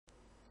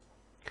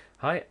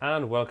Hi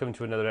and welcome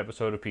to another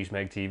episode of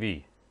PNG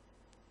TV.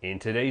 In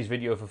today's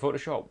video for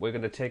Photoshop, we're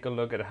going to take a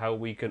look at how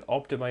we can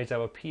optimize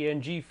our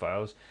PNG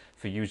files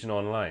for using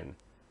online.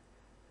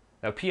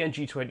 Now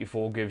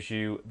PNG24 gives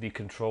you the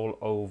control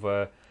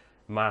over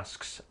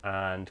masks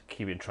and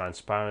keeping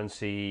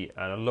transparency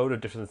and a load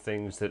of different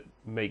things that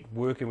make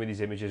working with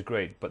these images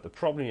great, but the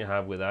problem you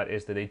have with that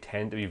is that they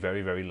tend to be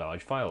very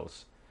large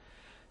files.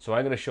 So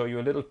I'm going to show you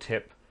a little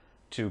tip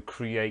to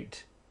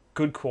create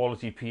good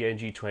quality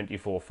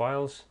PNG24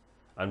 files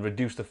and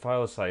reduce the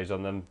file size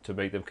on them to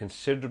make them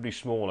considerably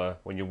smaller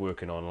when you're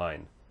working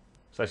online.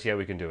 So let's see how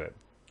we can do it.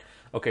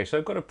 Okay, so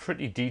I've got a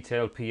pretty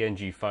detailed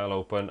PNG file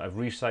open. I've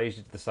resized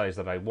it to the size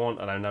that I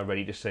want and I'm now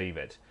ready to save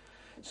it.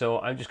 So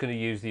I'm just going to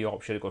use the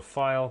option, I've got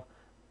File,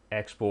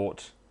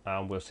 Export,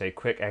 and we'll say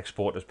Quick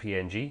Export as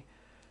PNG.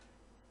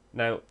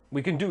 Now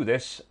we can do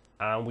this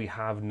and we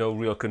have no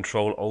real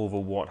control over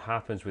what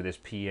happens with this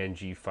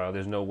PNG file.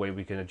 There's no way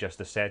we can adjust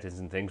the settings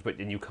and things, but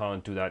then you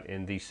can't do that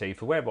in the Save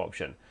for Web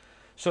option.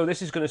 So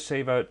this is going to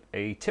save out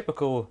a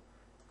typical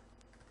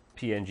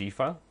PNG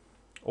file.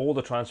 All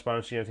the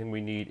transparency and everything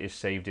we need is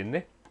saved in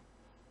there.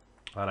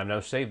 And I've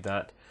now saved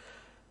that.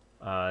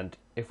 And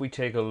if we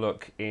take a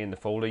look in the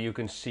folder, you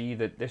can see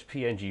that this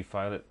PNG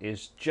file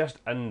is just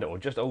under or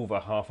just over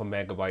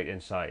 0.5 MB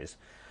in size.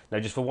 Now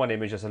just for one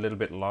image that's a little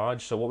bit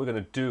large, so what we're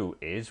going to do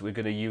is we're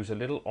going to use a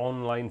little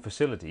online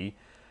facility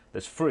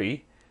that's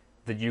free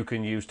that you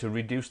can use to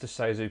reduce the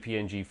size of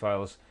PNG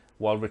files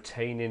while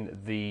retaining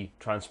the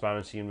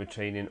transparency and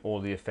retaining all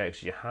the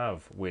effects you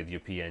have with your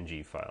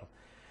PNG file.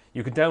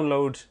 You can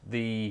download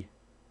the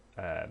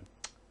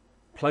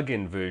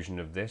plug-in version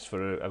of this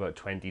for about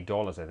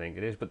 $20, I think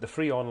it is, but the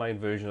free online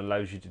version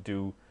allows you to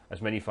do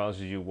as many files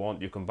as you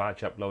want. You can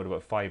batch upload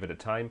about 5 at a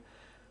time.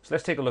 So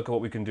let's take a look at what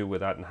we can do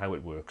with that and how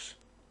it works.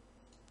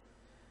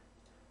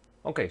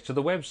 Okay, so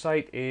the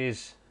website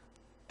is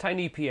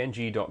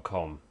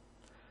tinypng.com.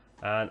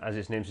 And as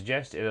its name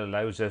suggests, it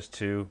allows us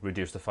to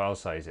reduce the file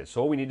sizes.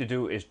 So all we need to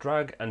do is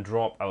drag and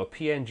drop our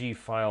PNG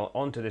file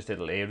onto this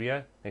little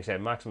area. Like I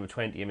said, maximum of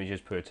 20 images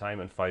per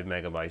time and 5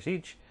 MB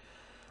each.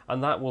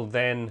 And that will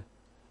then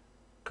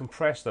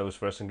compress those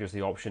for us and gives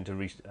the option to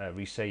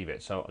resave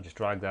it. So I'll just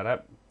drag that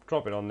up,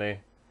 drop it on there.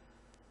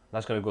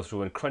 That's going to go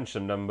through and crunch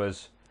some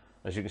numbers.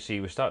 As you can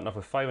see, we're starting off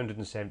with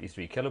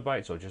 573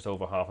 kilobytes, or just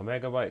over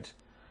 0.5 MB.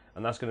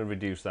 And that's going to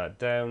reduce that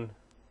down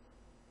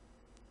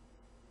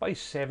by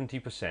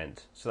 70%.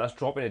 So that's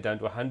dropping it down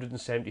to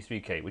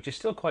 173K, which is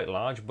still quite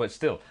large, but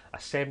still a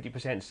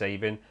 70%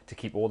 saving to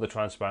keep all the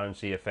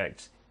transparency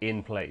effects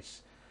in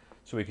place.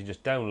 So we can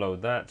just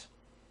download that.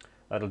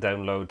 That'll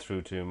download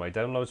through to my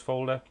downloads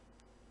folder.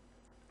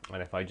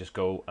 And if I just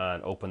go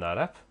and open that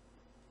up,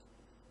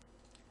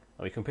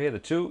 and we compare the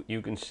two,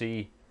 you can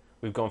see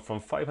we've gone from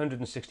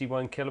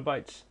 561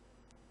 kilobytes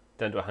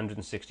down to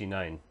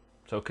 169.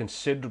 So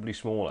considerably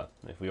smaller.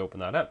 If we open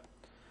that up,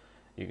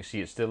 you can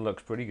see it still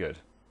looks pretty good.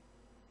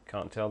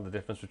 Can't tell the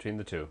difference between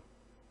the two.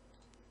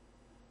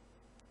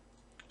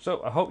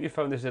 So I hope you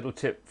found this little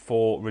tip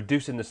for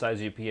reducing the size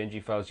of your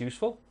PNG files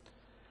useful.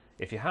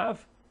 If you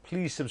have,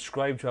 please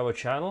subscribe to our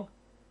channel,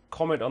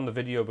 comment on the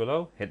video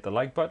below, hit the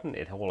like button,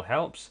 it all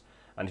helps.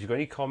 And if you've got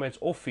any comments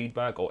or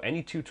feedback or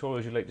any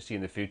tutorials you'd like to see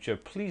in the future,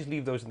 please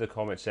leave those in the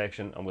comment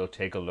section and we'll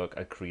take a look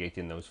at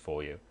creating those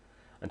for you.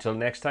 Until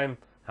next time,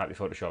 happy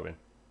photoshopping.